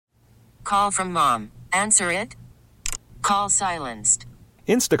Call from mom. Answer it. Call silenced.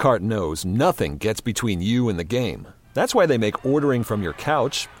 Instacart knows nothing gets between you and the game. That's why they make ordering from your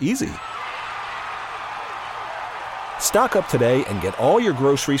couch easy. Stock up today and get all your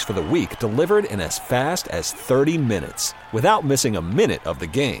groceries for the week delivered in as fast as 30 minutes without missing a minute of the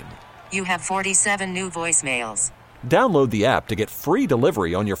game. You have 47 new voicemails. Download the app to get free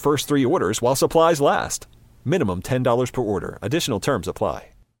delivery on your first 3 orders while supplies last. Minimum $10 per order. Additional terms apply.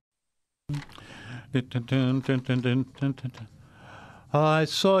 I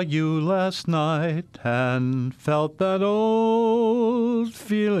saw you last night and felt that old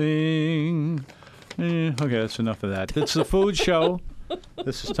feeling. Okay, that's enough of that. It's the Food Show.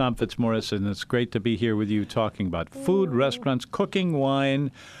 This is Tom Fitzmaurice, and it's great to be here with you talking about food, restaurants, cooking,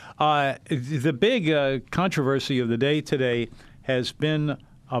 wine. The big controversy of the day today has been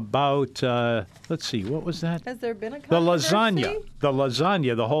about, let's see, what was that? Has there been a controversy? The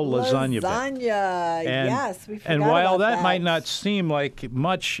lasagna, the whole lasagna bit. Lasagna, yes, we forgot And while about that might not seem like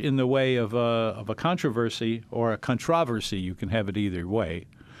much in the way of a controversy or a controversy, you can have it either way.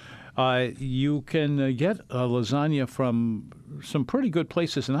 You can get a lasagna from some pretty good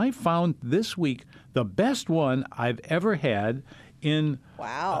places, and I found this week the best one I've ever had in.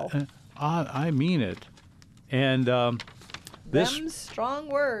 Wow. I mean it. And Them strong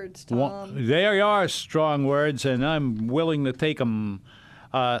words, Tom. They are strong words, and I'm willing to take them.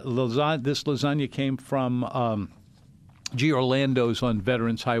 This lasagna came from G. Orlando's on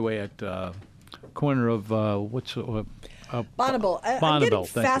Veterans Highway at corner of Bonneville. I'm Bonneville,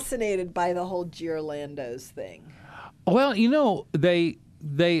 getting fascinated by the whole G. Orlando's thing. Well, you know, they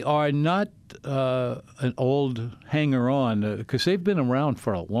are not an old hanger-on because they've been around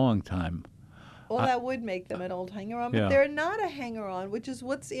for a long time. Well, that would make them an old hanger-on, but Yeah. they're not a hanger-on, which is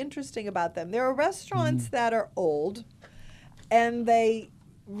what's interesting about them. There are restaurants that are old, and they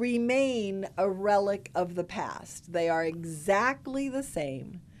remain a relic of the past. They are exactly the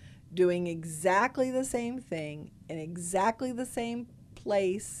same, doing exactly the same thing in exactly the same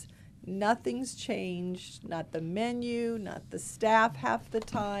place. Nothing's changed, not the menu, not the staff half the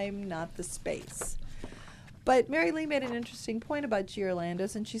time, not the space. But Mary Lee made an interesting point about G.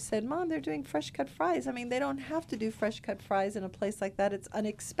 Orlando's, and she said, Mom, they're doing fresh-cut fries. I mean, they don't have to do fresh-cut fries in a place like that. It's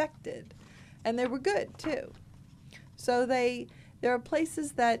unexpected. And they were good, too. So there are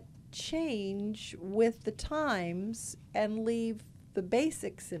places that change with the times and leave the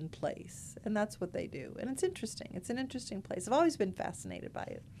basics in place, and that's what they do. And it's interesting. It's an interesting place. I've always been fascinated by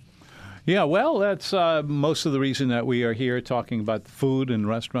it. Yeah, well, that's most of the reason that we are here talking about food and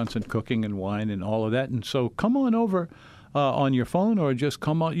restaurants and cooking and wine and all of that. And so come on over on your phone or just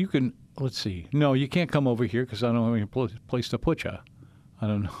come on. You can, let's see. No, you can't come over here because I don't have any place to put you. I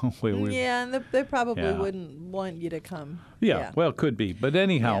don't know. Yeah, and they probably wouldn't want you to come. Yeah, well, it could be. But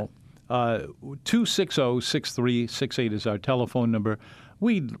anyhow, 260-6368 is our telephone number.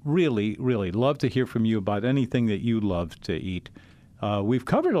 We'd really, really love to hear from you about anything that you love to eat. We've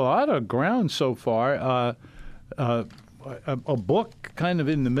covered a lot of ground so far. A book kind of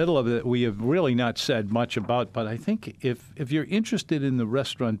in the middle of it we have really not said much about, but I think if you're interested in the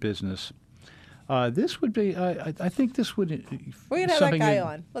restaurant business, this would be, I think this would... We're going to have that guy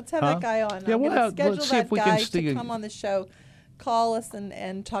on. Let's have that guy on. Yeah, let's see if we can to come on the show. Call us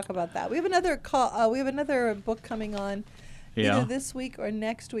and talk about that. We have another call. We have another book coming on either this week or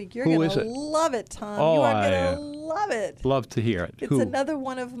next week. You're going to love it, Tom. Oh, you are going to love it. Love to hear it. It's another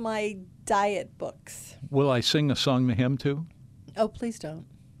one of my diet books. Will I sing a song to him, too? Oh, please don't.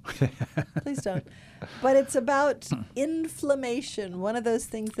 Please don't. But it's about inflammation, one of those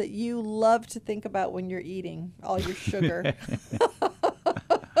things that you love to think about when you're eating all your sugar.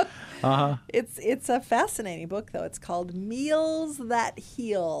 It's a fascinating book, though. It's called Meals That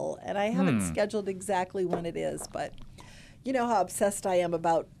Heal, and I haven't scheduled exactly when it is, but you know how obsessed I am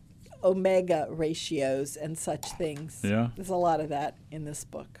about omega ratios and such things. Yeah. There's a lot of that in this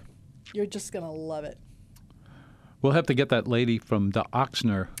book. You're just going to love it. We'll have to get that lady from the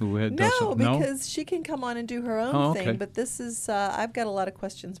Oxner who does No, because she can come on and do her own thing, but this is, I've got a lot of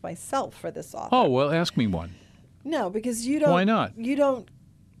questions myself for this author. Oh, well, ask me one. No, because you don't. Why not? You don't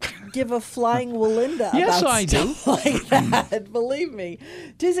give a flying Walinda yes, about I stuff do. like that. Believe me.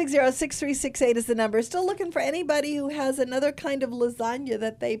 260-6368 is the number. Still looking for anybody who has another kind of lasagna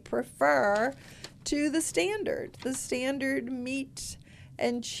that they prefer to the standard meat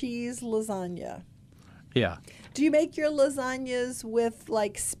and cheese lasagna. Yeah. Do you make your lasagnas with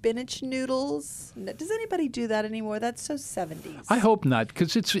like spinach noodles? Does anybody do that anymore? That's so 70s. I hope not,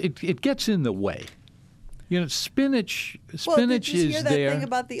 because it gets in the way. You know, spinach Well, did you is hear that there. thing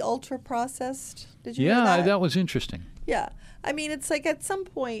about the ultra processed? Did you hear that? Yeah, that was interesting. Yeah. I mean, it's like at some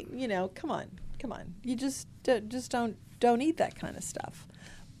point, come on. You just don't eat that kind of stuff.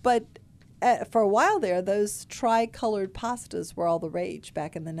 But for a while there, those tri-colored pastas were all the rage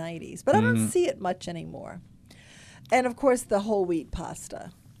back in the 90s. But I don't see it much anymore. And, of course, the whole wheat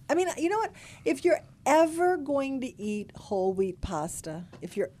pasta. I mean, you know what? If you're ever going to eat whole wheat pasta,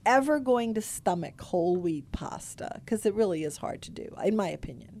 if you're ever going to stomach whole wheat pasta, because it really is hard to do, in my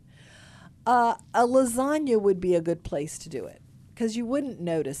opinion, a lasagna would be a good place to do it because you wouldn't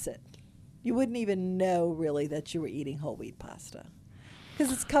notice it. You wouldn't even know, really, that you were eating whole wheat pasta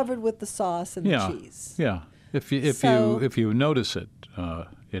because it's covered with the sauce and the cheese. Yeah, if you notice it,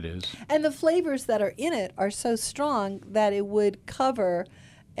 it is. And the flavors that are in it are so strong that it would cover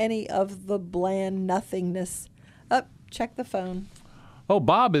any of the bland nothingness. Check the phone. Oh,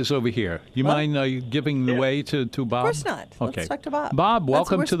 Bob is over here. You mind giving the way to Bob? Of course not. Okay. Let's talk to Bob. Bob,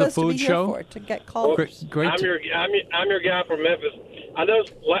 welcome to the food show. To get callers. Great. I'm your guy from Memphis. I know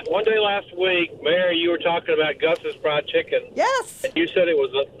one day last week, Mary, you were talking about Gus's Fried Chicken. Yes. And you said it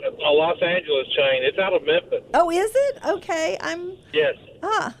was a Los Angeles chain. It's out of Memphis. Oh, is it? Okay. Yes.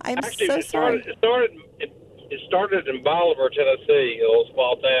 I'm Actually, so sorry. It started in Bolivar, Tennessee, a little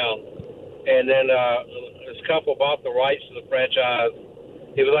small town. And then this couple bought the rights to the franchise.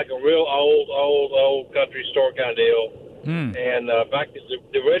 It was like a real old country store kind of deal. And back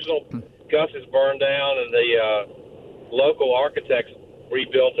the original Gus's burned down, and the local architects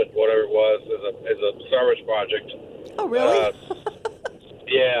rebuilt it, whatever it was, as a service project. Oh, really?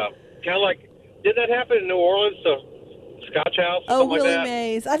 Yeah. Kind of like, did that happen in New Orleans to Scotch House? Oh, Willie like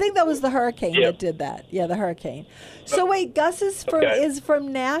Mays. I think that was the hurricane that did that. Yeah, the hurricane. So wait, Gus is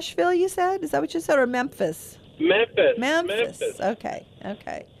from Nashville, you said? Is that what you said, or Memphis? Memphis. Okay.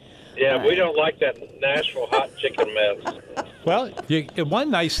 Yeah, we don't like that Nashville hot chicken mess. Well, one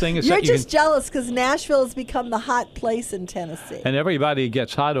nice thing is You're that you just jealous because Nashville has become the hot place in Tennessee. and everybody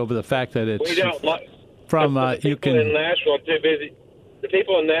gets hot over the fact that it's We don't like from the you people can. in Nashville are too busy. The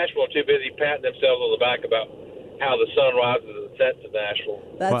people in Nashville are too busy patting themselves on the back about how the sun rises and sets in Nashville.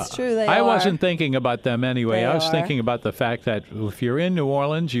 That's true. They I are. wasn't thinking about them anyway. They I was are. thinking about the fact that if you're in New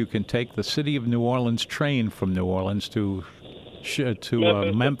Orleans, you can take the City of New Orleans train from New Orleans to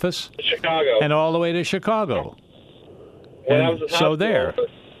Memphis Chicago. and all the way to Chicago. When I was in high school, there.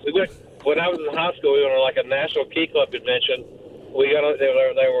 When I was in high school, we were on like a National Key Club convention.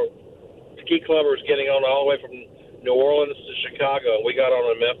 They were key clubbers getting on all the way from New Orleans to Chicago, and we got on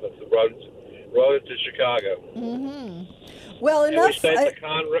in Memphis and rode it to Chicago. Mm-hmm. Well, And enough. we stayed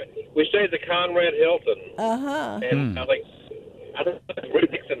at the Conrad Hilton. And I think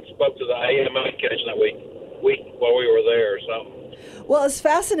Rick Nixon spoke to the AMA convention that week while we were there or something. Well, as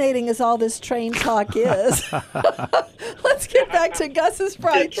fascinating as all this train talk is, let's get back to Gus's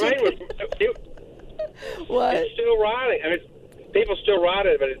Fried Chicken. What? It's still riding. I mean, people still ride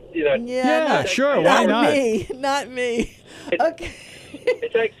it, but Yeah, sure. Not Why not? Not me. Okay.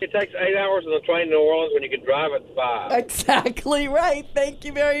 It takes 8 hours on the train to New Orleans when you can drive at 5. Exactly right. Thank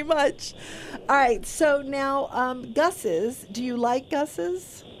you very much. All right. So now, Gus's. Do you like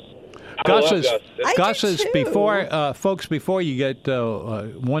Gus's? Gus's. I do Gus's. too. Before folks, before you get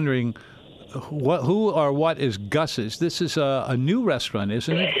wondering who or what is Gus's, this is a new restaurant,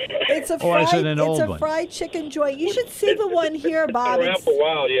 isn't it? It's a Or is fried. it an it's old a one? fried chicken joint. You should see the one here, Bob. It's been around for a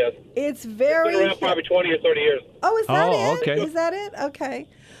while, yes. It's very. It's been around probably 20 or 30 years. Oh, is that Oh, it? okay. Is that it? Okay.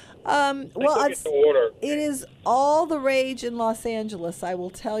 Well, Well, get the order. it is all the rage in Los Angeles, I will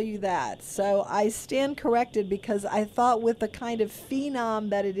tell you that. So I stand corrected because I thought with the kind of phenom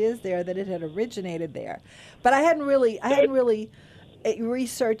that it is there that it had originated there. But I hadn't really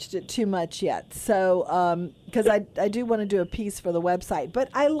researched it too much yet. So because I do want to do a piece for the website. But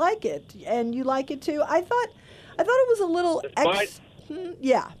I like it, and you like it too. I thought it was a little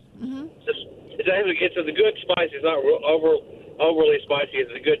yeah. Mm-hmm. It's a good spice. It's not overly spicy.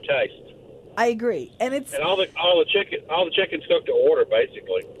 It's a good taste. I agree, and all the chicken's cooked to order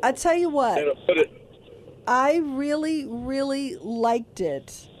basically. I tell you what, And put it. I really, really liked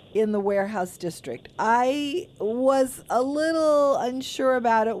it in the Warehouse District. I was a little unsure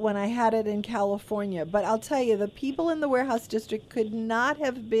about it when I had it in California, but I'll tell you, the people in the Warehouse District could not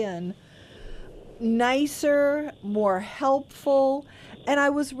have been nicer, more helpful, and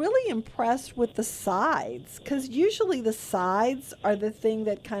I was really impressed with the sides, because usually the sides are the thing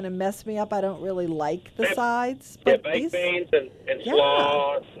that kind of mess me up. I don't really like the sides. But Baked beans and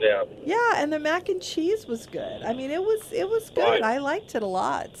slaw. Yeah. Yeah, and the mac and cheese was good. I mean, it was good. Right. I liked it a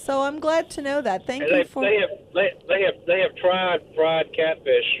lot. So I'm glad to know that. Thank And you for. they have tried fried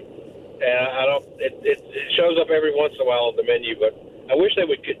catfish, and I don't. It shows up every once in a while on the menu, but I wish they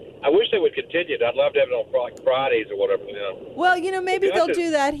would I wish they would continue it. I'd love to have it on like Fridays or whatever. You know. Well, maybe they'll Gus's.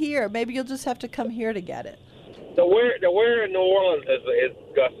 do that here. Maybe you'll just have to come here to get it. So where in New Orleans is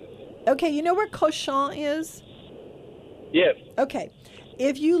Gus's? Okay, you know where Cochon is? Yes. Okay.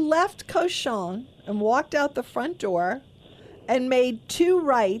 If you left Cochon and walked out the front door and made 2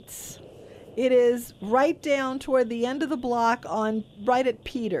 rights, it is right down toward the end of the block right at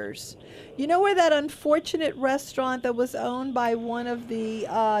Peters. You know where that unfortunate restaurant that was owned by one of the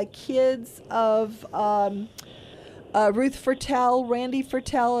kids of Ruth Fertel, Randy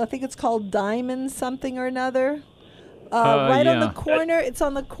Fertel, I think it's called Diamond something or another? Right on the corner. It's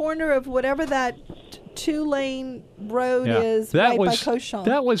on the corner of whatever that 2-lane road is by Cochon.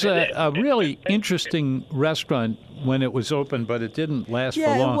 That was a really interesting restaurant when it was open, but it didn't last for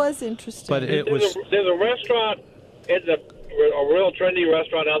long. Yeah, it was interesting. But there's a restaurant. It's a real trendy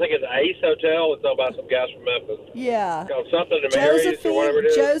restaurant. I think it's Ace Hotel. It's owned by some guys from Memphis. Yeah. Called something to Mary's or whatever it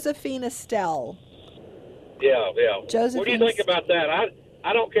is. Josephine Estelle. Yeah. Josephine. What do you think about that?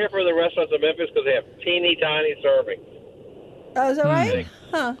 I don't care for the restaurants in Memphis because they have teeny tiny servings. Oh, is that right?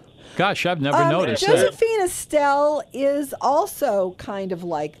 Huh. Gosh, I've never noticed that. Josephine Estelle is also kind of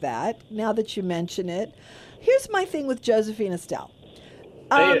like that, now that you mention it. Here's my thing with Josephine Estelle.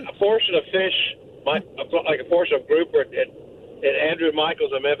 A portion of fish, like a portion of grouper at Andrew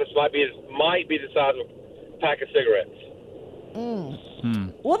Michaels in Memphis might be the size of a pack of cigarettes.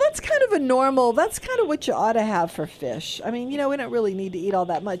 Well, that's kind of what you ought to have for fish. I mean, we don't really need to eat all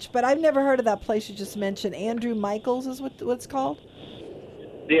that much. But I've never heard of that place you just mentioned. Andrew Michaels is what it's called?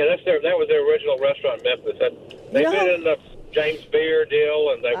 Yeah, that was their original restaurant in Memphis. They've been in the James Beard deal,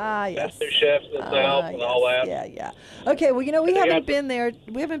 and they've best new chefs in the South and all that. Yeah. Okay, well, we haven't been there.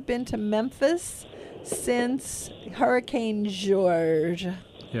 We haven't been to Memphis since Hurricane George.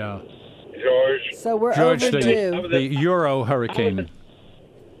 Yeah. George. So we're George, overdue. the Euro hurricane.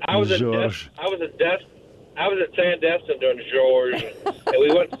 I was at Sandestin during George, and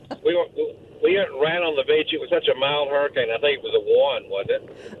we went and ran on the beach. It was such a mild hurricane. I think it was a 1, wasn't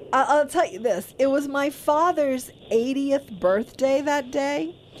it? I'll tell you this. It was my father's 80th birthday that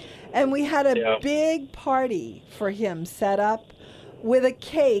day, and we had a big party for him set up with a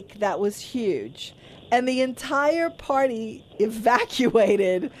cake that was huge. And the entire party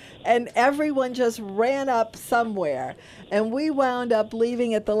evacuated, and everyone just ran up somewhere. And we wound up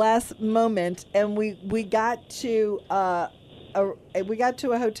leaving at the last moment, and we got to a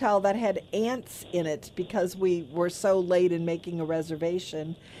hotel that had ants in it because we were so late in making a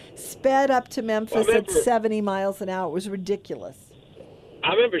reservation. Sped up to Memphis at 70 miles an hour. It was ridiculous.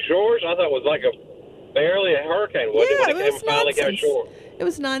 I remember George. I thought it was like barely a hurricane, wasn't it? When it was finally got ashore. It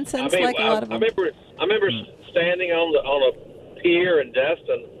was nonsense, like a lot of them. I remember standing on a pier in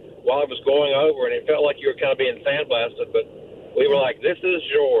Destin while it was going over, and it felt like you were kind of being sandblasted. But we were like, "This is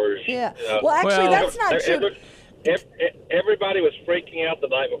George." Yeah. Well, actually, that's not true. Everybody was freaking out the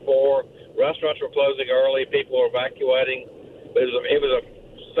night before. Restaurants were closing early. People were evacuating. But it was a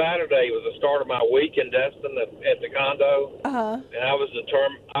Saturday. It was the start of my week in Destin at the condo. And I was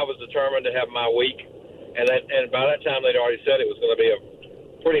determined to have my week. And by that time, they'd already said it was going to be a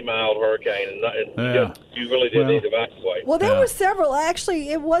pretty mild hurricane, and you really did need to evacuate. Well, there were several. Actually,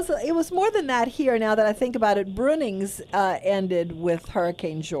 it was more than that here. Now that I think about it, Brunings ended with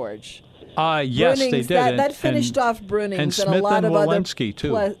Hurricane George. Yes, Brunings, they did. That finished off Brunings and Smith a lot and of Walensky,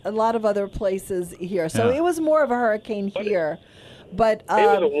 too. a lot of other places here. So it was more of a hurricane here. But it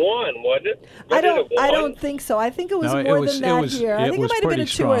was a 1, wasn't it? I don't think so. I think it was more than that here. I think it might have been a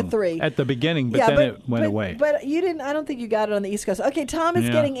 2 or 3 at the beginning, but then it went away. But you didn't. I don't think you got it on the East Coast. Okay, Tom is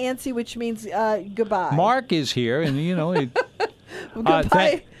getting antsy, which means goodbye. Mark is here, and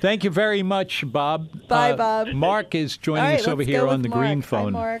goodbye. Thank you very much, Bob. Bye, Bob. Mark is joining us over here on the green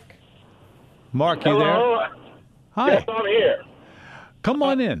phone. Hi, Mark. Mark, you there? Hi. Yes, I'm here. Come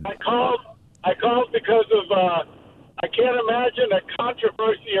on in. I called because of. I can't imagine a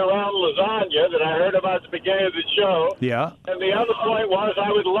controversy around lasagna that I heard about at the beginning of the show. Yeah. And the other point was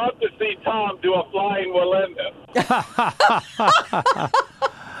I would love to see Tom do a flying Walenda.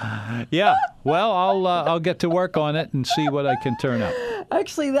 Yeah. Well, I'll get to work on it and see what I can turn up.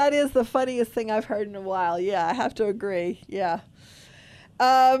 Actually, that is the funniest thing I've heard in a while. Yeah, I have to agree. Yeah.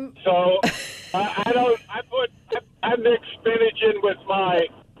 So I mix spinach in with my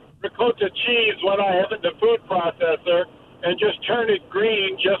ricotta cheese when I have it in the food processor and just turn it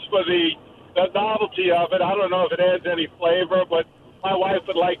green just for the novelty of it. I don't know if it adds any flavor, but my wife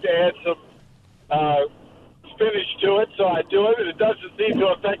would like to add some spinach to it, so I do it, and it doesn't seem to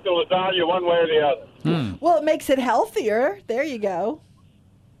affect the lasagna one way or the other. Well, it makes it healthier. There you go.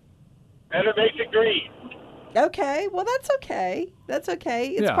 And it makes it green. Okay, well, that's okay. That's okay.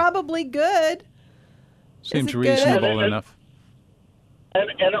 It's Yeah. probably good. Seems it good? reasonable enough. And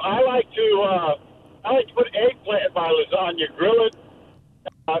I like to put eggplant in my lasagna, grill it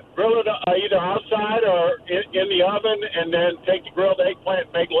either outside or in the oven, and then take the grilled eggplant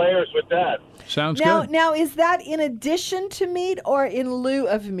and make layers with that. Sounds Now, good. now, is that in addition to meat or in lieu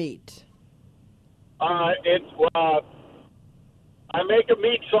of meat? I make a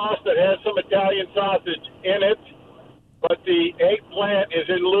meat sauce that has some Italian sausage in it, but the eggplant is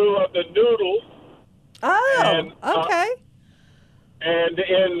in lieu of the noodles. Oh, And, okay. And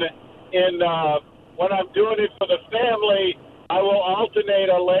in when I'm doing it for the family, I will alternate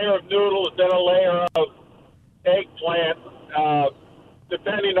a layer of noodles, then a layer of eggplant,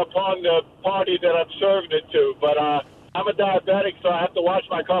 depending upon the party that I'm serving it to. But I'm a diabetic, so I have to watch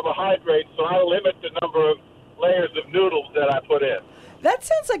my carbohydrates, so I limit the number of layers of noodles that I put in. That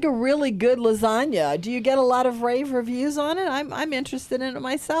sounds like a really good lasagna. Do you get a lot of rave reviews on it? I'm interested in it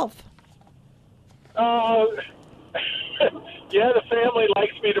myself. Yeah, the family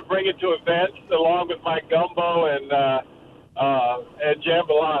likes me to bring it to events along with my gumbo and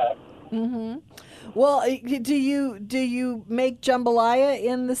jambalaya. Mm-hmm. Well, do you make jambalaya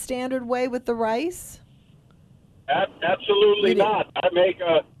in the standard way with the rice? Absolutely You do. not. I make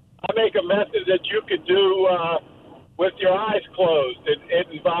a method that you could do with your eyes closed. It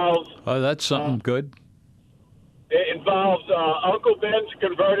involves Oh, that's something good. Uncle Ben's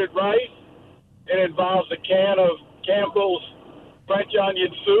converted rice. It involves a can of Campbell's French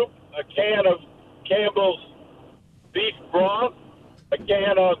onion soup, a can of Campbell's beef broth, a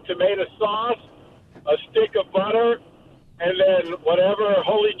can of tomato sauce, a stick of butter, and then whatever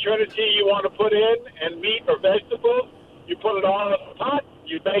Holy Trinity you want to put in, and meat or vegetables. You put it all in a pot.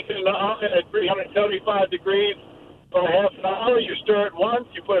 You bake it in the oven at 375 degrees for a half an hour. You stir it once.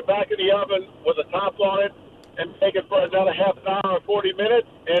 You put it back in the oven with a top on it and bake it for another half an hour or 40 minutes,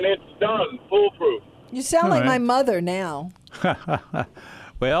 and it's done, foolproof. You sound All like my right. mother now.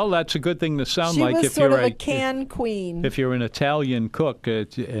 Well, that's a good thing to sound She like was if sort you're of a can queen. if you're an Italian cook,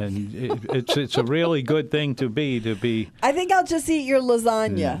 it's a really good thing to be. I think I'll just eat your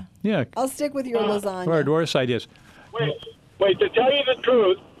lasagna. Yeah. I'll stick with your lasagna. Heard worse ideas. Wait, to tell you the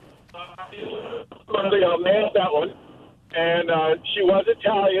truth, I'll nail that one. And she was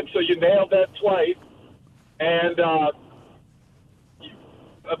Italian, so you nailed that twice. And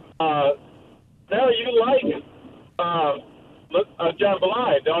now you like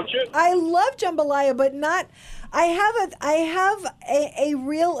jambalaya, don't you? I love jambalaya, but not. I have a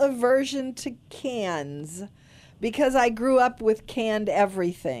real aversion to cans because I grew up with canned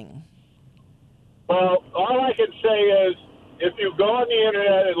everything. Well, all I can say is if you go on the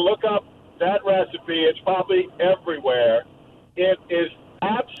internet and look up that recipe, it's probably everywhere. It is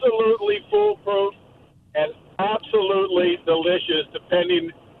absolutely foolproof and absolutely delicious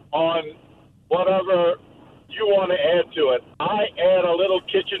depending on whatever you want to add to it. I add a little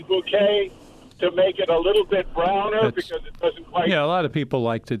kitchen bouquet to make it a little bit browner That's- because it doesn't quite... Yeah, a lot of people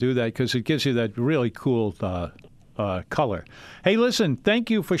like to do that because it gives you that really cool color. Hey, listen, thank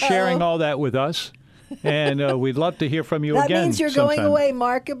you for sharing all that with us, and we'd love to hear from you That again means you're sometime. going away,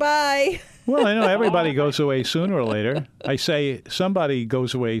 Mark. Goodbye. Well, I know everybody goes away sooner or later. I say somebody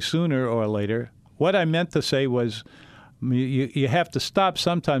goes away sooner or later. What I meant to say was you have to stop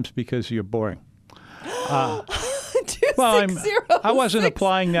sometimes because you're boring. Well, I wasn't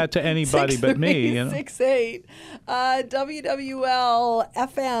applying that to anybody but me. You know? 6368 WWL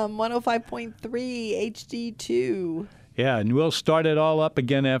FM 105.3 HD2. Yeah, and we'll start it all up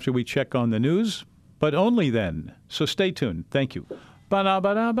again after we check on the news, but only then. So stay tuned. Thank you.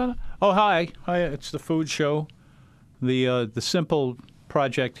 Ba-da-ba-da-ba-da. Oh, hi. Hi, it's the Food Show. The simple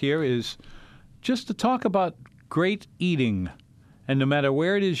project here is just to talk about great eating. And no matter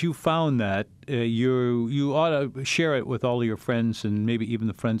where it is you found that, you ought to share it with all of your friends and maybe even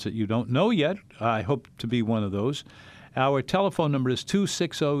the friends that you don't know yet. I hope to be one of those. Our telephone number is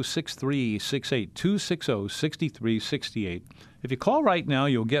 260-6368, 260-6368. If you call right now,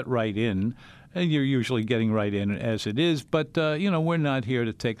 you'll get right in. And you're usually getting right in as it is. But, we're not here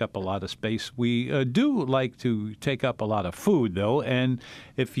to take up a lot of space. We do like to take up a lot of food, though. And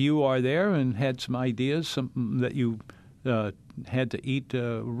if you are there and had some ideas, something that you had to eat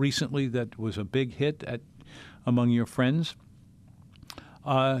recently that was a big hit among your friends,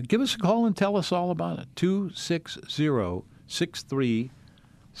 give us a call and tell us all about it.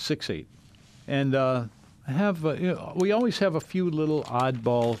 260-6368. And we always have a few little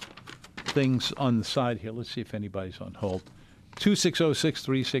oddball things on the side here. Let's see if anybody's on hold.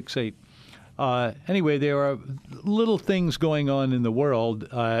 260-6368. Anyway, there are little things going on in the world,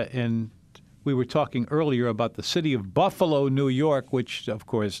 and we were talking earlier about the city of Buffalo, New York, which of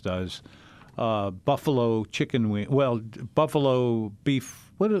course does buffalo chicken wing. Well, buffalo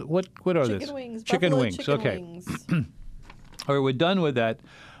beef. What are Chicken this? wings. Chicken Buffalo wings. chicken Okay. wings. All right, we're done with that.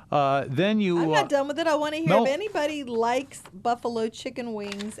 Then you. I'm not done with it. I want to hear no. if anybody likes buffalo chicken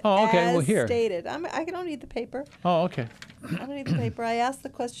wings Oh, okay. as Well, here. stated. I don't need the paper. Oh, okay. I don't need the paper. I asked the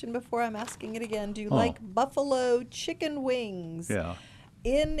question before. I'm asking it again. Do you Oh. like buffalo chicken wings? Yeah.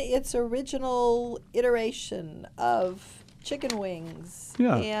 In its original iteration of chicken wings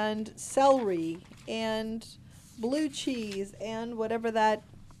Yeah. and celery and blue cheese and whatever that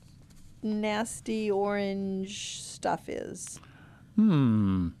nasty orange stuff is.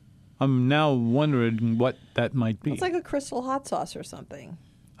 I'm now wondering what that might be. It's like a crystal hot sauce or something.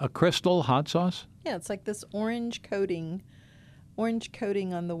 A crystal hot sauce? Yeah, it's like this orange coating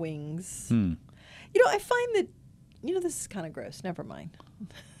on the wings. Hmm. You know, I find that, this is kind of gross. Never mind.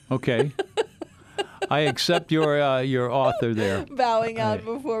 Okay. I accept your author there. Bowing out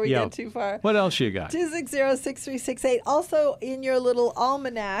before we Yeah. get too far. What else you got? 260-6368. Also in your little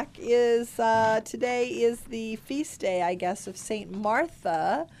almanac is today is the feast day, I guess, of Saint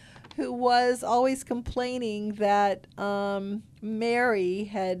Martha, who was always complaining that Mary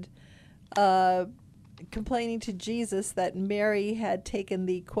had complaining to Jesus that Mary had taken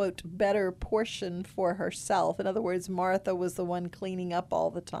the, quote, better portion for herself. In other words, Martha was the one cleaning up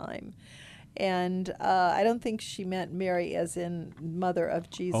all the time. And I don't think she meant Mary as in mother of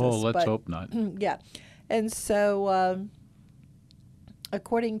Jesus. Oh, let's but, hope not. Yeah. And so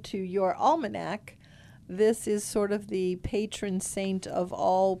according to your almanac, this is sort of the patron saint of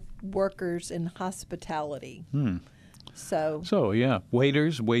all workers in hospitality. So yeah,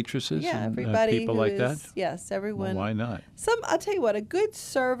 waiters, waitresses, yeah, and everybody people who like is, that. yes, everyone. Well, why not? I'll tell you what, a good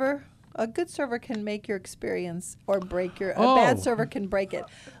server can make your experience or break your. Oh. A bad server can break it.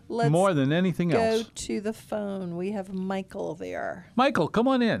 Let's More than anything go else. to the phone. We have Michael there. Michael, come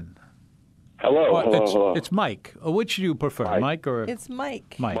on in. Hello, Oh, hello. it's Mike. Which do you prefer, Mike or It's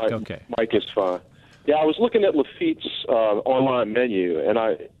Mike. Mike? Mike, Okay. Mike is fine. Yeah, I was looking at Lafitte's online menu, and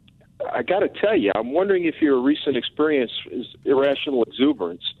I got to tell you, I'm wondering if your recent experience is irrational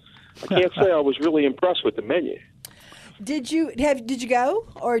exuberance. I can't say I was really impressed with the menu. Did you go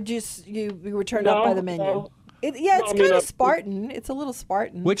or just you were turned off by the menu? No. It's No, I mean, kind of Spartan. It's a little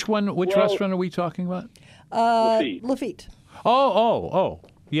Spartan. Which one? Which Well- restaurant are we talking about? Lafitte. Lafitte. Oh,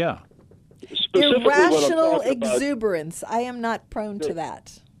 yeah. Specifically, what I'm Irrational talking about, exuberance. I am not prone to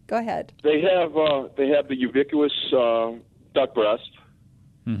that. Go ahead. they have the ubiquitous duck breast,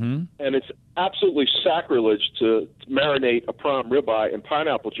 Mm-hmm. and it's absolutely sacrilege to marinate a prime ribeye in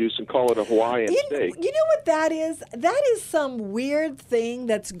pineapple juice and call it a Hawaiian steak. You know what that is? That is some weird thing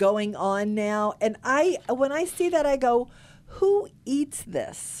that's going on now. And when I see that, I go, who eats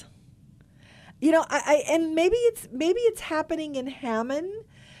this? You know, and maybe it's happening in Hammond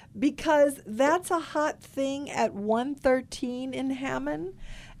because that's a hot thing at 113 in Hammond.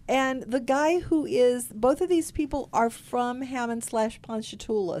 And the guy both of these people are from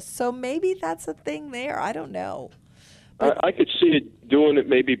Hammond/Ponchatoula. So maybe that's a thing there. I don't know. I could see it doing it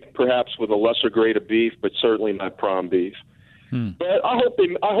maybe perhaps with a lesser grade of beef, but certainly not prime beef. But I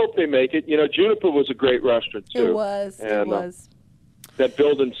hope they make it. You know, Juniper was a great restaurant too. It was. And, that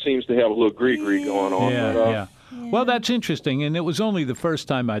building seems to have a little gree-gree going on. Yeah, but, yeah. Well, that's interesting, and it was only the first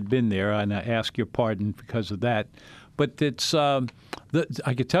time I'd been there, and I ask your pardon because of that. But it's I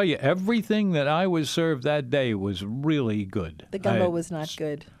could tell you everything that I was served that day was really good. The gumbo was not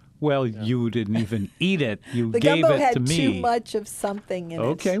good. Well, you didn't even eat it. You The gave gumbo it had to me. too much of something in it.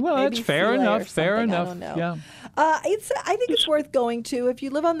 Okay, well, Maybe that's fair filet or enough. Fair something, enough. I don't know. Yeah. I think it's worth going to. If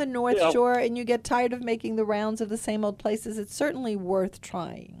you live on the North Yeah. Shore and you get tired of making the rounds of the same old places, it's certainly worth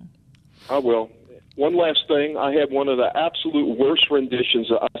trying. I will. One last thing. I had one of the absolute worst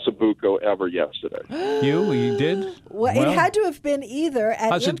renditions of Asabuco ever yesterday. You did? Well, it had to have been either at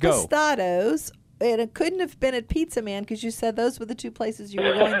How's it go? Impastado's, and it couldn't have been at Pizza Man because you said those were the two places you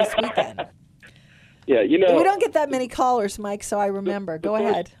were going this weekend. Yeah, you know. We don't get that many callers, Mike, so I remember. Go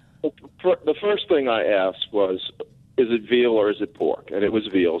ahead. The first thing I asked was, is it veal or is it pork? And it was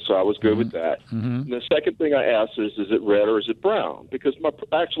veal, so I was good with that. And the second thing I asked is it red or is it brown? Because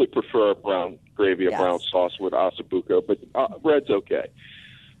I actually prefer brown gravy or Yes. brown sauce with Asabuco, but red's okay.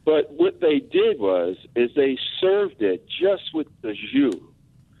 But what they did is they served it just with the jus,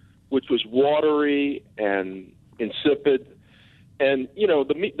 which was watery and insipid. And, you know,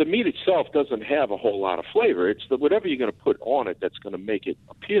 the meat itself doesn't have a whole lot of flavor. It's whatever you're going to put on it that's going to make it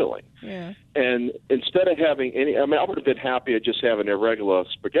appealing. Yeah. And instead of having I would have been happier just having a regular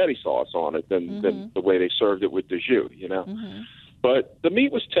spaghetti sauce on it than the way they served it with the jus, you know. But the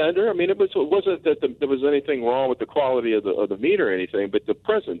meat was tender. I mean, it wasn't that there was anything wrong with the quality of the meat or anything, but the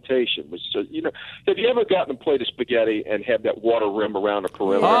presentation was just, have you ever gotten a plate of spaghetti and have that water rim around the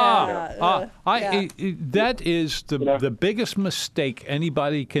perimeter? That is the biggest mistake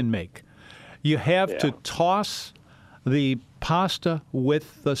anybody can make. You have to toss the pasta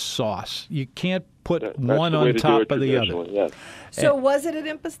with the sauce. You can't put one on top of the other. Yeah. So was it at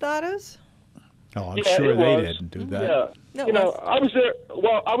Impastados? Oh, I'm sure they didn't do that. Yeah. I was there.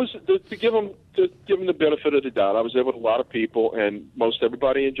 Well, I was to give them the benefit of the doubt. I was there with a lot of people, and most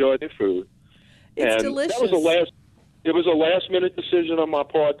everybody enjoyed their food. It's delicious. It was a last minute decision on my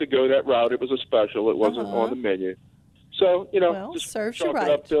part to go that route. It was a special. It wasn't on the menu. So just serves chalk you it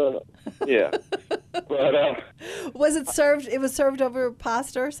right. up to, yeah. But was it served? It was served over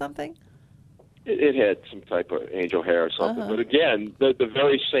pasta or something. It had some type of angel hair or something. But again, the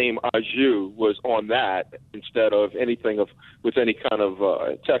very same au jus was on that instead of anything with any kind of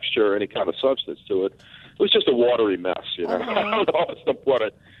texture or any kind of substance to it. It was just a watery mess, I don't know what's the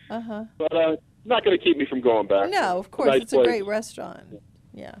point. But not going to keep me from going back. No, of course. It's a great restaurant.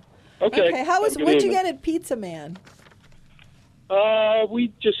 Yeah. Okay. What'd you get at Pizza Man?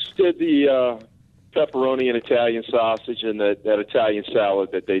 We just did the pepperoni and Italian sausage and that Italian salad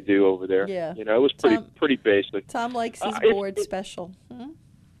that they do over there. Yeah. It was pretty basic. Tom likes his board special.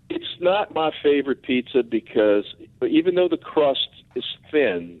 It's not my favorite pizza because even though the crust is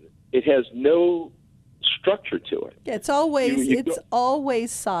thin, it has no structure to it. Yeah, it's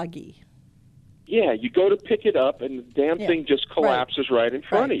always soggy. Yeah, you go to pick it up and the damn thing just collapses right in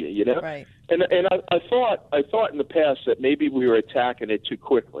front of you, Right. And I thought in the past that maybe we were attacking it too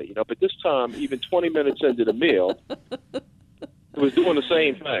quickly, but this time, even 20 minutes into the meal, it was doing the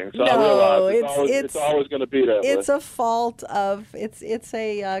same thing. So I realized it's always going to be that way. It's a fault of it's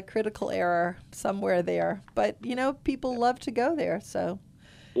a critical error somewhere there. But people love to go there. So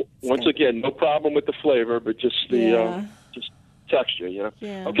once again, no problem with the flavor, but just the just texture. Yeah.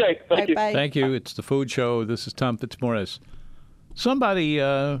 Okay. Thank you. Bye. Thank you. It's the Food Show. This is Tom Fitzmaurice. Somebody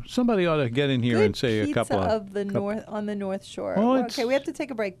ought to get in here and say a couple of on the North Shore. Okay, we have to take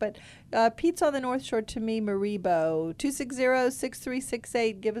a break, but pizza on the North Shore to me, Maribo,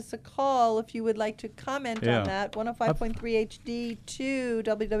 260-6368. Give us a call if you would like to comment on that. 105.3 HD to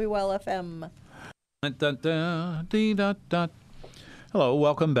WWL FM. Hello,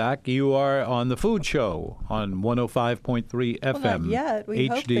 welcome back. You are on the Food Show on 105.3 FM. Not yet. We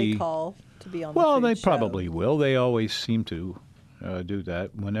hope they call to be on the Well, Food they Show. probably will. They always seem to do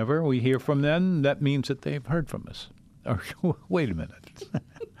that. Whenever we hear from them, that means that they've heard from us. Wait a minute.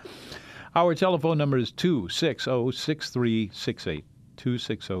 Our telephone number is 260-6368.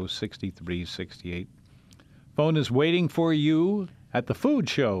 260-6368. Phone is waiting for you at the Food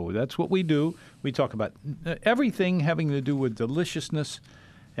Show. That's what we do. We talk about everything having to do with deliciousness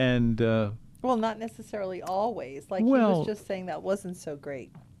and... well, not necessarily always. Like he was just saying that wasn't so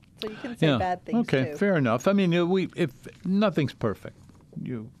great. So you can say bad things too. Okay, fair enough. I mean, if nothing's perfect,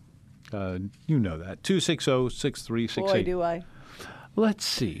 you know that. 260-6368. Boy, do I. Let's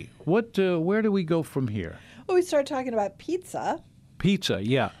see. Where do we go from here? Well, we start talking about pizza. Pizza,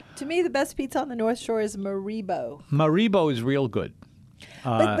 yeah. To me, the best pizza on the North Shore is Maribo. Maribo is real good.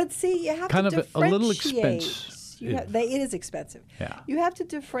 But see, you have kind to of a little expensive. It is expensive. Yeah. You have to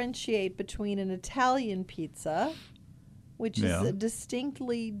differentiate between an Italian pizza, which is a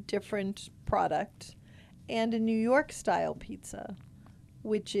distinctly different product, and a New York style pizza,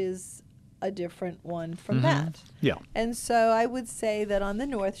 which is a different one from that. Yeah. And so I would say that on the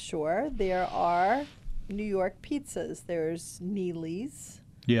North Shore there are New York pizzas. There's Neely's.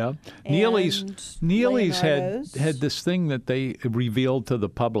 Yeah. And Neely's had Leonardo's. this thing that they revealed to the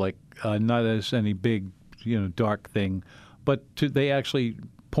public, not as any big, dark thing, but they actually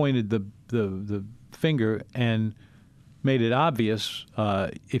pointed the finger and made it obvious.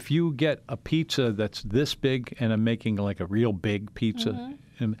 If you get a pizza that's this big, and I'm making like a real big pizza,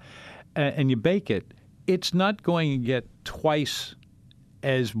 and you bake it, it's not going to get twice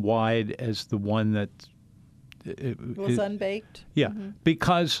as wide as the one that was unbaked. Yeah,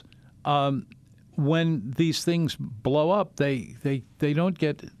 because when these things blow up, they don't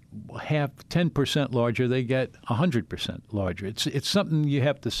get 10% larger; they get 100% larger. It's something you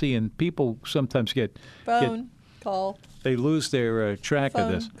have to see, and people sometimes Call. They lose their track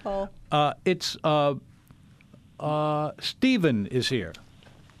of this. Call. It's Stephen is here.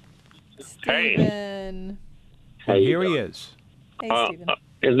 Stephen. Hey. Here he is. Hey, Stephen.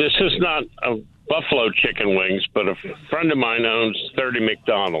 This is not buffalo chicken wings, but a friend of mine owns 30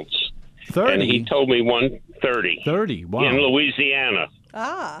 McDonald's. 30? And he told me 130. 30, wow. In Louisiana.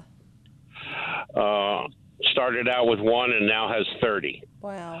 Ah. started out with 1 and now has 30.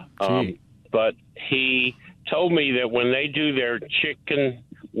 Wow. Gee. But he told me that when they do their chicken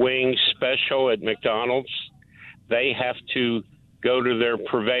wing special at McDonald's, they have to go to their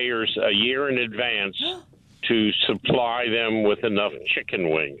purveyors a year in advance to supply them with enough chicken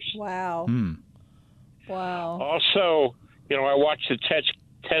wings. Wow. Wow. Also, I watch the test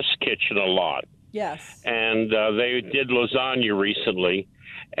kitchen a lot. Yes. And they did lasagna recently,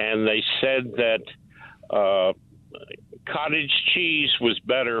 and they said that cottage cheese was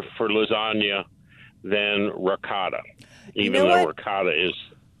better for lasagna than ricotta, even though ricotta is.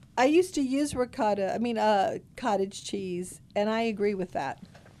 I used to use cottage cheese, and I agree with that.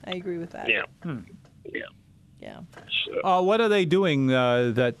 Yeah. Yeah. Yeah. So, What are they doing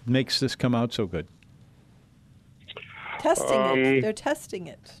that makes this come out so good? Testing it. They're testing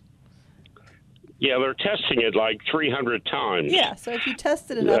it. Yeah, they're testing it like 300 times. Yeah, so if you test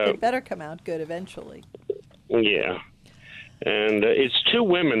it enough, it better come out good eventually. Yeah. And it's 2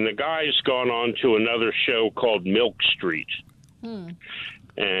 women. The guy's gone on to another show called Milk Street. And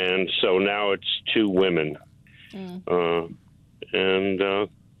so now it's 2 women. And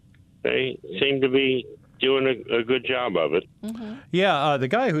they seem to be doing a good job of it. Yeah, the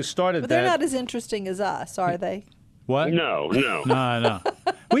guy who started But they're that. not as interesting as us, are they? What? No. No.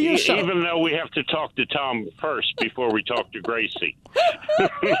 We used to. Even though we have to talk to Tom first before we talk to Gracie.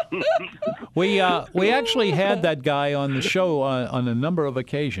 We actually had that guy on the show on a number of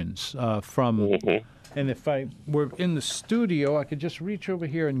occasions from. And if I were in the studio, I could just reach over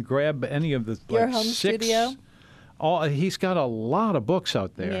here and grab any of the Your like home 6. studio? He's got a lot of books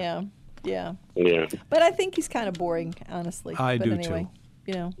out there. Yeah. Yeah. But I think he's kind of boring, honestly. I but do anyway,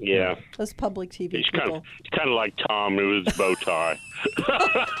 too. Yeah. Those public TV He's people. kind of like Tom with his bow tie.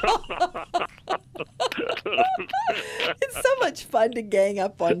 It's so much fun to gang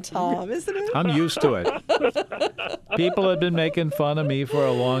up on Tom, isn't it? I'm used to it. People have been making fun of me for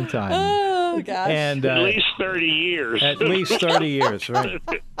a long time. Oh, gosh. And At least 30 years. At least 30 years, right?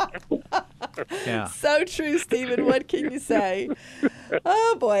 Yeah. So true, Stephen. What can you say?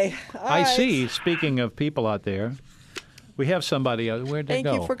 Oh, boy. All I right. see, speaking of people out there, we have somebody. Where'd they Thank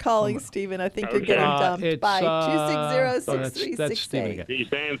go? you for calling, Stephen. I think you're Okay. getting dumped. It's, Bye. that's Stephen 260-6368. again. He's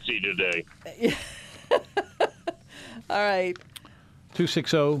fancy today. All right.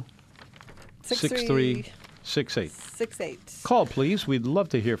 260-6368. 68. Call, please. We'd love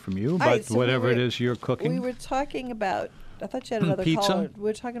to hear from you about right, so whatever we it were- is you're cooking. We were talking about, I thought you had another Pizza? caller. We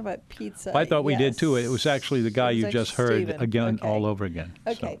were talking about pizza. I thought we did yes. too. It was actually the guy It was you actually just heard Stephen. again, Okay. all over again.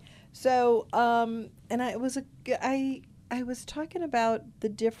 Okay. So, and I was talking about the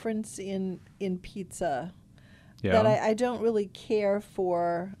difference in pizza. Yeah. That I don't really care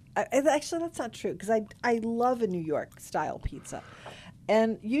for. Actually, that's not true because I love a New York style pizza.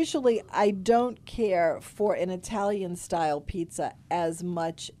 And usually I don't care for an Italian style pizza as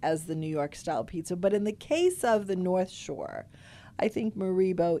much as the New York style pizza. But in the case of the North Shore, I think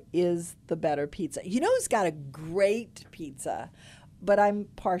Maribo is the better pizza. You know who's got a great pizza, but I'm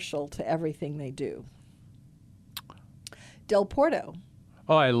partial to everything they do? Del Porto.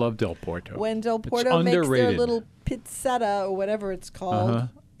 Oh, I love Del Porto. When Del It's Porto makes their underrated. little pizzetta or whatever it's called,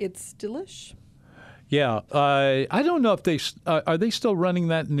 it's delish. Yeah. I don't know if are they still running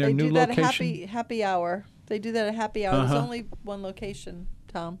that in their They new do that location? at happy hour. They do that at happy hour. There's only one location,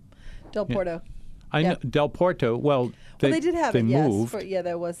 Tom. Del Porto. I know Del Porto. Well, They did have they it, moved. yes.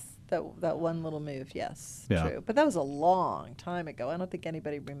 There was that one little move, yes. Yeah. True. But that was a long time ago. I don't think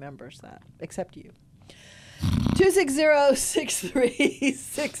anybody remembers that, except you.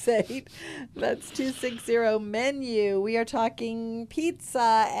 260-6368. That's 260-MENU. We are talking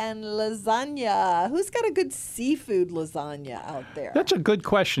pizza and lasagna. Who's got a good seafood lasagna out there? That's a good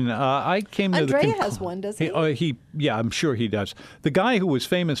question. I came to Andrea the has one, doesn't he? Yeah, I'm sure he does. The guy who was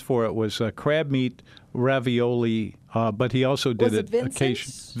famous for it was crab meat ravioli, but he also did Was it Vincent?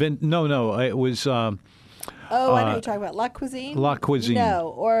 occasionally. No, it was. I know what you're talking about. La Cuisine? La Cuisine. No,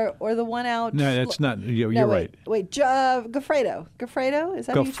 or the one out. No, that's not. You're No, right. Wait, Goffredo. Goffredo? Is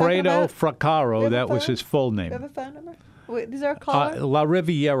that what you're talking Goffredo about? Fraccaro. Do you have a That was phone? his full Do you have name. a phone number? Wait, is there a caller? La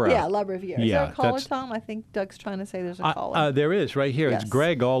Riviera. Yeah, La Riviera. Is Yeah, there a caller, that's- Tom? I think Doug's trying to say there's a caller. There is right here. Yes. It's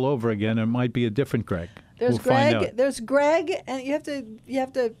Greg all over again. It might be a different Greg. There's we'll find Greg. out. There's Greg, and you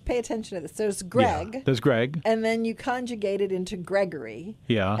have to pay attention to this. There's Greg, Yeah. There's Greg. and then you conjugate it into Gregory.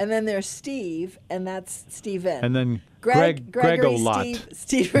 Yeah. And then there's Steve, and that's Steven. And then Gregory, Greg-o-lot.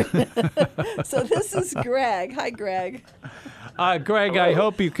 Steve. So this is Greg. Hi, Greg. Greg, I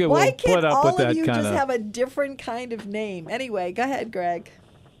hope you can Why will can't put up all with of that you kind just of. have a different kind of name? Anyway, go ahead, Greg.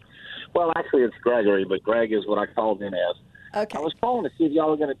 Well, actually, it's Gregory, but Greg is what I called in as. Okay. I was calling to see if y'all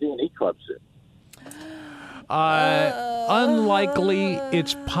were going to do an E-Club soon. Unlikely.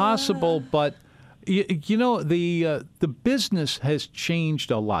 It's possible, but you know the business has changed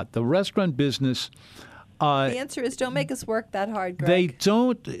a lot. The restaurant business. The answer is don't make us work that hard, Greg. They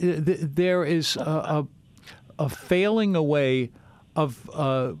don't. There is a failing away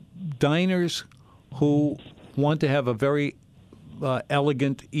of diners who want to have a very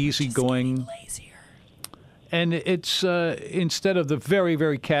elegant, easygoing. And it's instead of the very,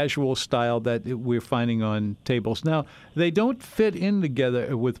 very casual style that we're finding on tables. Now, they don't fit in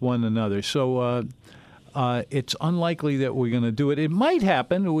together with one another. So it's unlikely that we're going to do it. It might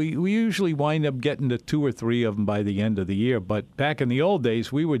happen. We usually wind up getting to 2 or 3 of them by the end of the year. But back in the old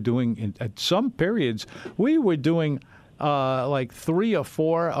days, we were doing, at some periods, we were doing like 3 or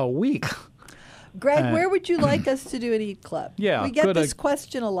 4 a week. Greg, where would you like us to do an Eat Club? Yeah, we get this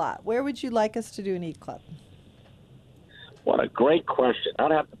question a lot. Where would you like us to do an Eat Club? What a great question.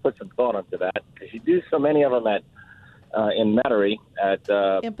 I'd have to put some thought into that because you do so many of them in Metairie at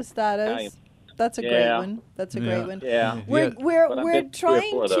Impastados. That's a great one. That's a great one. Yeah. We're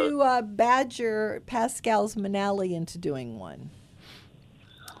trying to badger Pascal's Manali into doing one.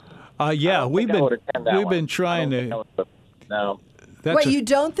 We've been trying to. No. Wait, you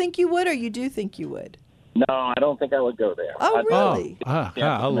don't think you would, or you do think you would? No, I don't think I would go there. Oh, really?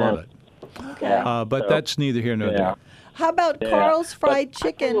 I love it. Okay. But that's neither here nor there. How about Carl's Fried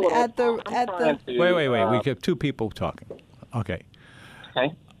Chicken at the? Wait. We have 2 people talking. Okay.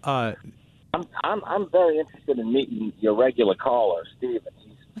 Okay. I'm very interested in meeting your regular caller, Steven.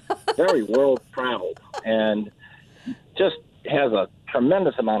 He's very world traveled and just has a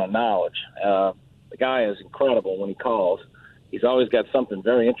tremendous amount of knowledge. The guy is incredible when he calls. He's always got something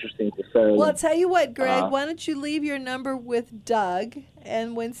very interesting to say. Well, I'll tell you what, Greg. Why don't you leave your number with Doug,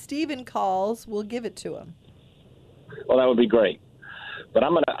 and when Steven calls, we'll give it to him. Well, that would be great. But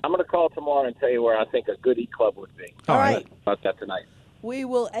I'm gonna call tomorrow and tell you where I think a good Eat Club would be. All right. About that tonight. We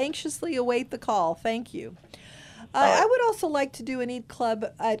will anxiously await the call. Thank you. I would also like to do an Eat Club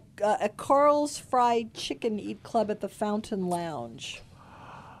at a Carl's Fried Chicken Eat Club at the Fountain Lounge.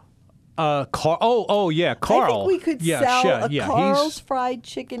 Carl. I think we could sell a Carl's Fried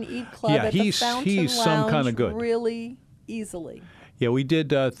Chicken Eat Club at the Fountain Lounge some kind of good. really easily. Yeah, we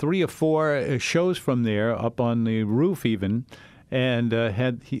did 3 or 4 shows from there, up on the roof even, and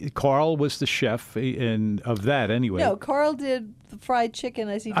Carl was the chef of that anyway. No, Carl did the fried chicken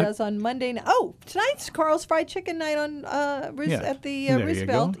as he does on Monday night. Oh, tonight's Carl's Fried Chicken night on at the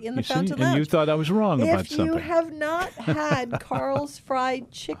Roosevelt in the Fountain Lounge. And you thought I was wrong about something. If you have not had Carl's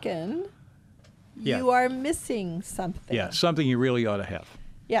Fried Chicken, you are missing something. Yeah, something you really ought to have.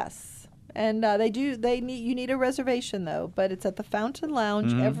 Yes. And you need a reservation, though. But it's at the Fountain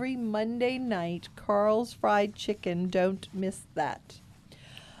Lounge every Monday night. Carl's Fried Chicken. Don't miss that.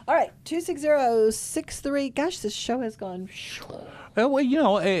 All right, 260-63. Gosh, this show has gone. Well,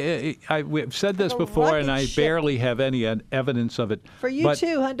 we've said this before, and I barely have any evidence of it. For you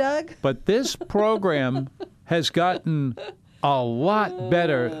too, huh, Doug? But this program has gotten a lot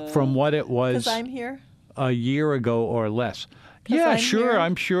better from what it was. 'Cause I'm here? A year ago or less. Yeah, sure. Here?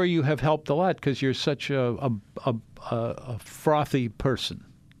 I'm sure you have helped a lot because you're such a frothy person.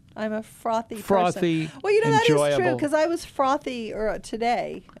 I'm a frothy person. Frothy, well, that enjoyable. is true because I was frothy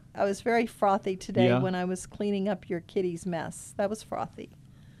today. I was very frothy today when I was cleaning up your kitty's mess. That was frothy.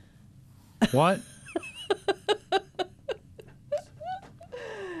 What?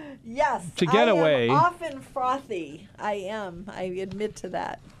 Yes. To get away. I am often frothy. I am. I admit to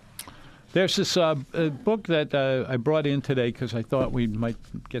that. There's this book that I brought in today because I thought we might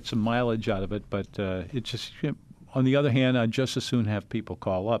get some mileage out of it, but it just, on the other hand, I'd just as soon have people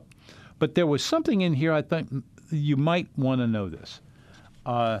call up. But there was something in here I thought you might want to know this.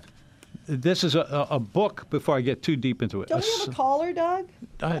 This is a book, before I get too deep into it. Don't we have a caller, Doug?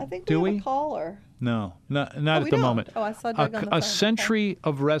 I think we have a caller. No, not at the moment. Oh, I saw Doug on the phone. A Century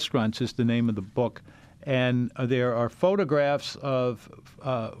of Restaurants is the name of the book. And there are photographs of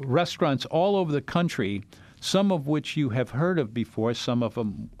restaurants all over the country, some of which you have heard of before, some of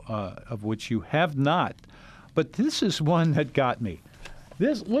them of which you have not. But this is one that got me.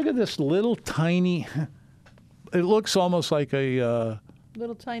 Look at this little tiny. It looks almost like a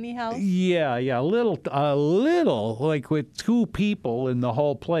little tiny house. Yeah, a little, like with 2 people in the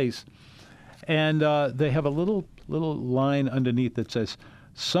whole place, and they have a little line underneath that says,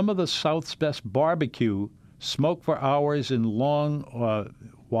 "Some of the South's best barbecue, smoked for hours in long,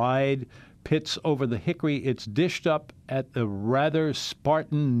 wide pits over the hickory. It's dished up at the rather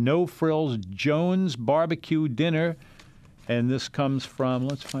Spartan, no-frills Jones Barbecue Dinner." And this comes from,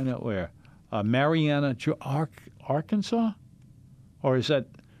 let's find out where, Mariana, Arkansas? Or is that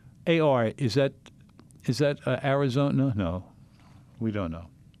AR? Is that Is that Arizona? No, we don't know.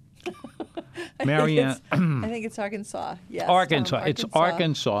 Marianne. I think it's Arkansas. Yes, Arkansas. It's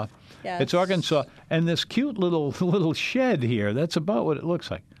Arkansas. Yes. It's Arkansas. And this cute little shed here, that's about what it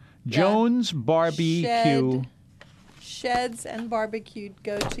looks like. Jones Barbecue. Sheds and barbecue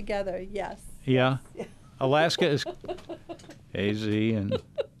go together, yes. Yeah. Alaska is AZ and...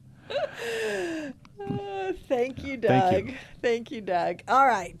 Thank you, Doug. Thank you. Thank you, Doug. All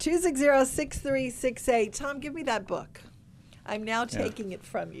right, 260-6368. Tom, give me that book. I'm now taking it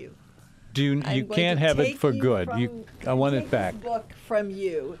from you. You can't have it for good. I want it back. This book from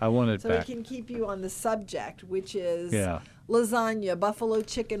you. I want it so back. So we can keep you on the subject, which is Yeah. lasagna, buffalo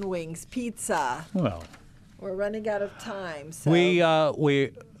chicken wings, pizza. Well, we're running out of time. So we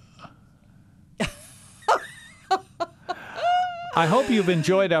I hope you've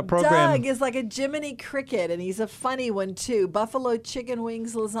enjoyed our program. Doug is like a Jiminy Cricket, and he's a funny one too. Buffalo chicken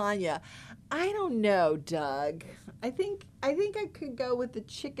wings lasagna. I don't know, Doug. I think I could go with the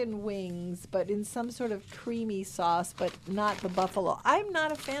chicken wings, but in some sort of creamy sauce, but not the buffalo. I'm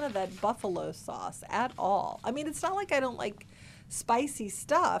not a fan of that buffalo sauce at all. I mean, it's not like I don't like spicy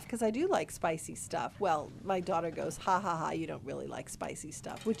stuff, because I do like spicy stuff. Well, my daughter goes, ha ha ha, you don't really like spicy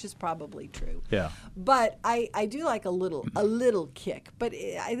stuff, which is probably true. Yeah. But I do like a little kick, but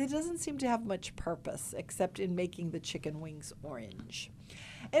it doesn't seem to have much purpose except in making the chicken wings orange.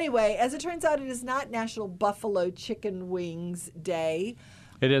 Anyway, as it turns out, it is not National Buffalo Chicken Wings Day.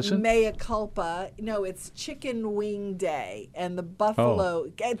 It isn't? Mea culpa. No, it's Chicken Wing Day. And the buffalo...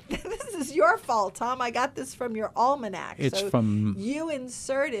 This is your fault, Tom. I got this from your almanac. It's so from... You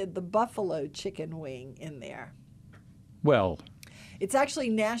inserted the buffalo chicken wing in there. Well... It's actually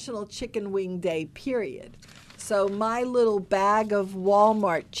National Chicken Wing Day, period. So my little bag of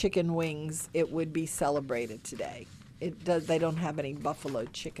Walmart chicken wings, it would be celebrated today. They don't have any buffalo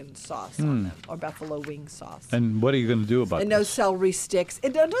chicken sauce on them, or buffalo wing sauce. And what are you going to do about and this? no celery sticks.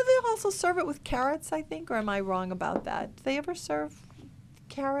 Don't they also serve it with carrots, I think? Or am I wrong about that? Do they ever serve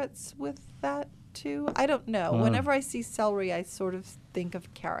carrots with that too? I don't know. Whenever I see celery, I sort of think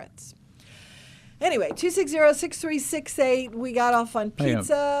of carrots. Anyway, 260-6368. We got off on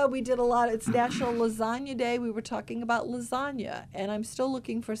pizza. We did a lot. It's National Lasagna Day. We were talking about lasagna, and I'm still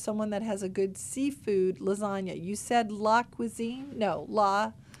looking for someone that has a good seafood lasagna. You said La Cuisine? No,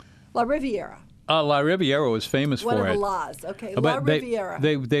 La Riviera. La Riviera was famous One for of it. the La's. Okay, But La Riviera.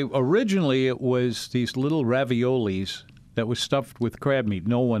 They originally it was these little raviolis that was stuffed with crab meat.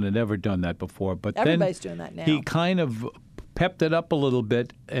 No one had ever done that before. But Everybody's then doing that now. He kind of pepped it up a little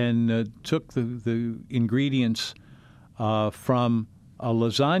bit and took the ingredients from a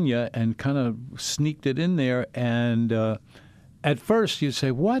lasagna and kind of sneaked it in there. And at first you'd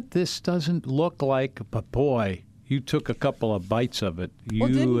say, what? This doesn't look like, but boy, you took a couple of bites of it.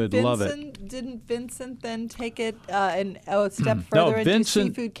 You would love it. Didn't Vincent then take it a step further and do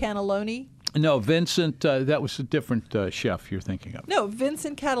seafood cannelloni? No, Vincent, that was a different chef you're thinking of. No,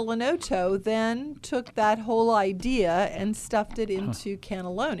 Vincent Catalanotto then took that whole idea and stuffed it into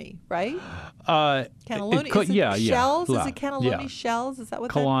cannelloni, right? Cannelloni, shells? Is it cannelloni shells? Is that what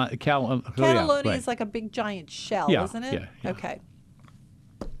cannelloni is like a big giant shell, isn't it? Yeah. Okay.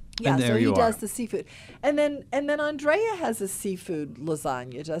 Yeah, so he does the seafood. And then Andrea has a seafood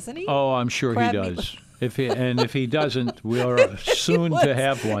lasagna, doesn't he? Oh, I'm sure he does. If he doesn't, we're soon to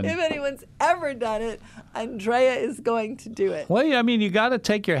have one. If anyone's ever done it, Andrea is going to do it. Well, I mean, you got to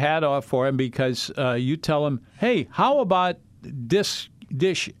take your hat off for him because you tell him, hey, how about this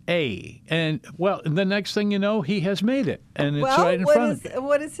dish A? And, well, the next thing you know, he has made it. And it's right in front of you.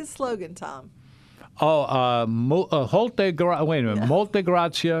 What is his slogan, Tom? Oh, molte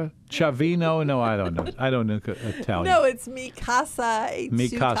grazia, Chavino. No, I don't know. I don't know Italian. No, it's mi casa e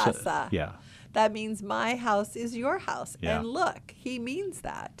tu casa. Yeah. That means my house is your house. Yeah. And look, he means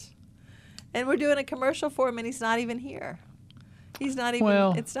that. And we're doing a commercial for him, and he's not even here. He's not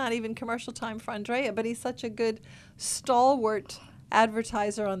even. It's not even commercial time for Andrea, but he's such a good, stalwart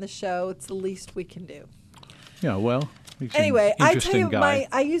advertiser on the show. It's the least we can do. Yeah, well. Anyway, I tell you,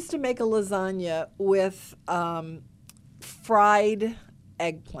 I used to make a lasagna with fried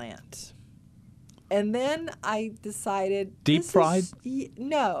eggplant. And then I decided... Deep fried?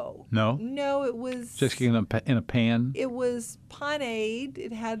 No. No? No, it was... Just in a pan? It was paneed.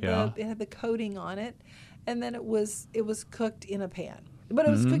 It had the coating on it. And then it was cooked in a pan. But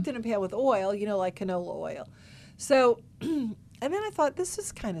it was cooked in a pan with oil, like canola oil. So... And then I thought, this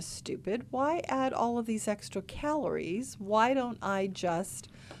is kind of stupid. Why add all of these extra calories? Why don't I just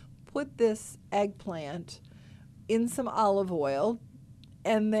put this eggplant in some olive oil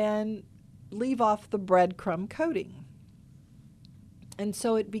and then leave off the breadcrumb coating? And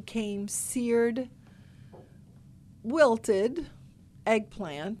so it became seared wilted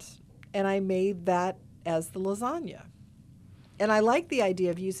eggplant, and I made that as the lasagna. And I like the idea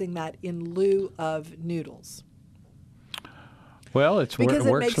of using that in lieu of noodles. Well, it because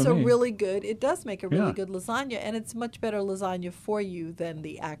it works makes for a me. really good. It does make a really Yeah. good lasagna, and it's much better lasagna for you than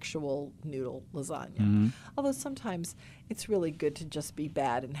the actual noodle lasagna. Mm-hmm. Although sometimes it's really good to just be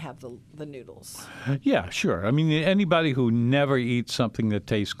bad and have the noodles. Yeah, sure. I mean, anybody who never eats something that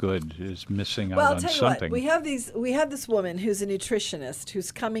tastes good is missing out Well, I'll on tell you something. what. We have this woman who's a nutritionist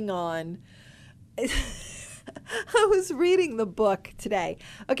who's coming on. I was reading the book today.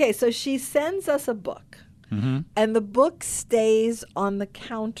 Okay, so she sends us a book. And the book stays on the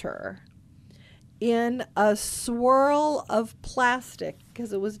counter in a swirl of plastic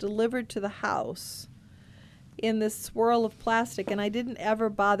because it was delivered to the house in this swirl of plastic. And I didn't ever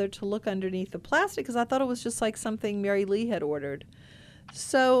bother to look underneath the plastic because I thought it was just like something Mary Lee had ordered.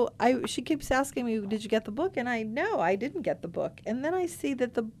 So she keeps asking me, did you get the book? And I didn't get the book. And then I see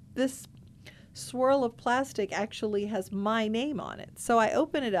that this swirl of plastic actually has my name on it. So I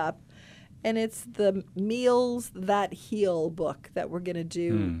open it up. And it's the Meals That Heal book that we're going to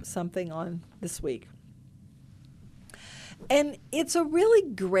do something on this week. And it's a really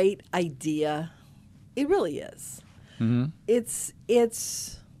great idea. It really is. Mm-hmm.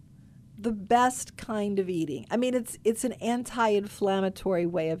 It's the best kind of eating. I mean, it's an anti-inflammatory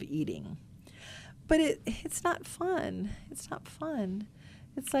way of eating. But it's not fun. It's not fun.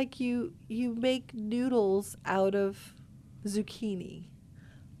 It's like you make noodles out of zucchini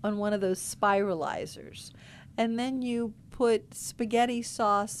on one of those spiralizers. And then you put spaghetti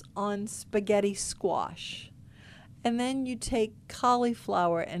sauce on spaghetti squash. And then you take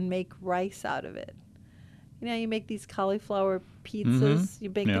cauliflower and make rice out of it. You know, you make these cauliflower pizzas, you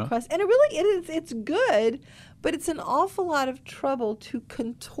bake the crust. And it's good, but it's an awful lot of trouble to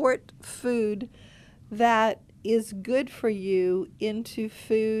contort food that is good for you into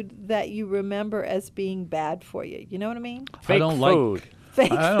food that you remember as being bad for you. You know what I mean? I don't food. I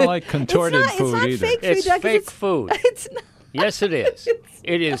don't like contorted food either. Fake food, It's Doug, fake food. It's not. Yes, it is.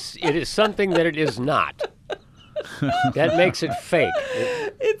 It is something that it is not. That makes it fake.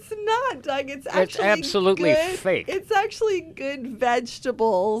 It's not, Doug. It's actually absolutely good. fake. It's actually good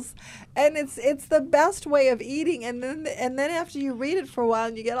vegetables, and it's the best way of eating. And then after you read it for a while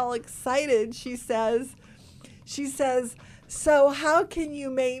and you get all excited, she says, so how can you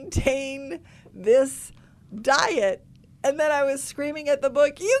maintain this diet? And then I was screaming at the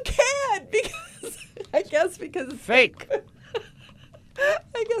book, you can't, because it's Fake.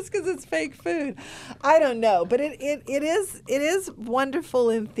 I guess because it's fake food. I don't know, but it is wonderful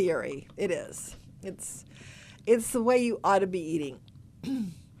in theory. It is. It's the way you ought to be eating.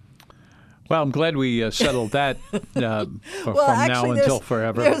 Well, I'm glad we settled that from Actually, now until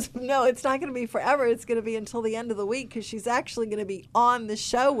forever. No, it's not going to be forever. It's going to be until the end of the week because she's actually going to be on the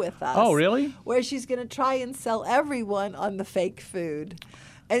show with us. Oh, really? Where she's going to try and sell everyone on the fake food.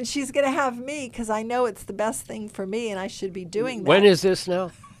 And she's going to have me because I know it's the best thing for me and I should be doing that. When is this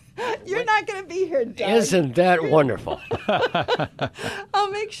now? You're not going to be here, Doug. Isn't that wonderful? I'll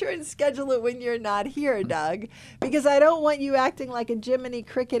make sure and schedule it when you're not here, Doug, because I don't want you acting like a Jiminy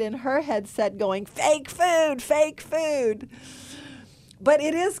Cricket in her headset going, fake food, fake food. But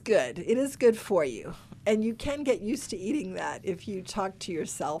it is good. It is good for you. And you can get used to eating that if you talk to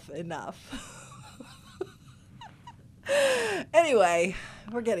yourself enough. Anyway,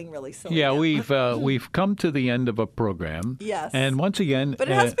 we're getting really silly. Yeah, now. we've come to the end of a program. Yes. And once again, But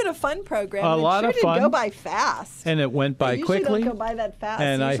it has been a fun program. a lot of fun. It didn't go by fast. and it went by They usually quickly. don't go by that fast.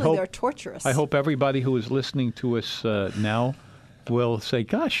 And Usually they're torturous. I hope everybody who is listening to us now will say,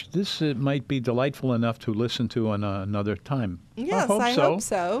 "Gosh, this might be delightful enough to listen to on another time." Yes, I hope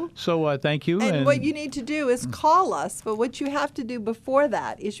so. So thank you. And what you need to do is call us. But what you have to do before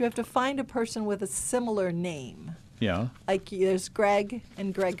that is you have to find a person with a similar name. Yeah. Like there's Greg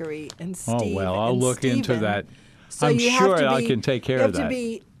and Gregory and Steve. Oh, well, I'll and look into Stephen. that. So I'm you have sure to I be- can take care you of that. have to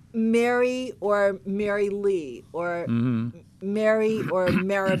be Mary or Mary Lee or Mary or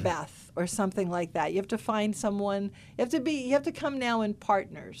Maribeth or something like that. You have to find someone. You have to come now in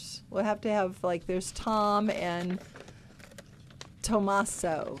partners. We'll have to have like there's Tom and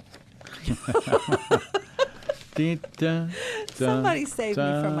Tommaso. Somebody save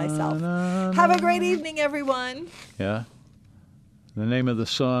me from myself. Have a great evening, everyone. Yeah. The name of the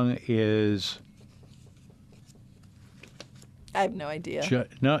song is I have no idea.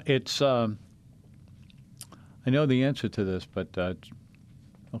 no. It's I know the answer to this, but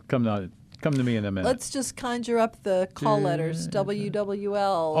it'll come to me in a minute. Let's just conjure up the call letters.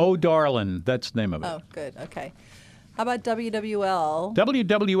 WWL. Oh, darling, that's the name of it. Oh, good. Okay. How about WWL?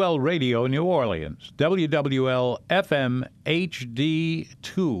 WWL Radio, New Orleans. WWL FM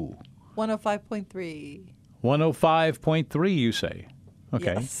HD2. 105.3. 105.3, you say?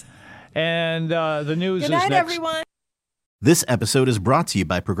 Okay. Yes. And the news Good is night, next. everyone. This episode is brought to you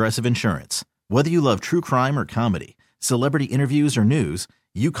by Progressive Insurance. Whether you love true crime or comedy, celebrity interviews or news,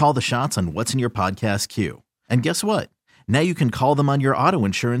 you call the shots on what's in your podcast queue. And guess what? Now you can call them on your auto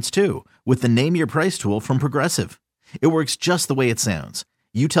insurance too with the Name Your Price tool from Progressive. It works just the way it sounds.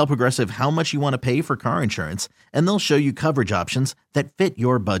 You tell Progressive how much you want to pay for car insurance, and they'll show you coverage options that fit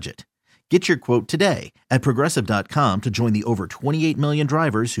your budget. Get your quote today at Progressive.com to join the over 28 million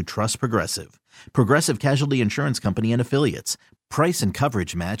drivers who trust Progressive. Progressive Casualty Insurance Company and Affiliates. Price and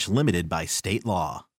coverage match limited by state law.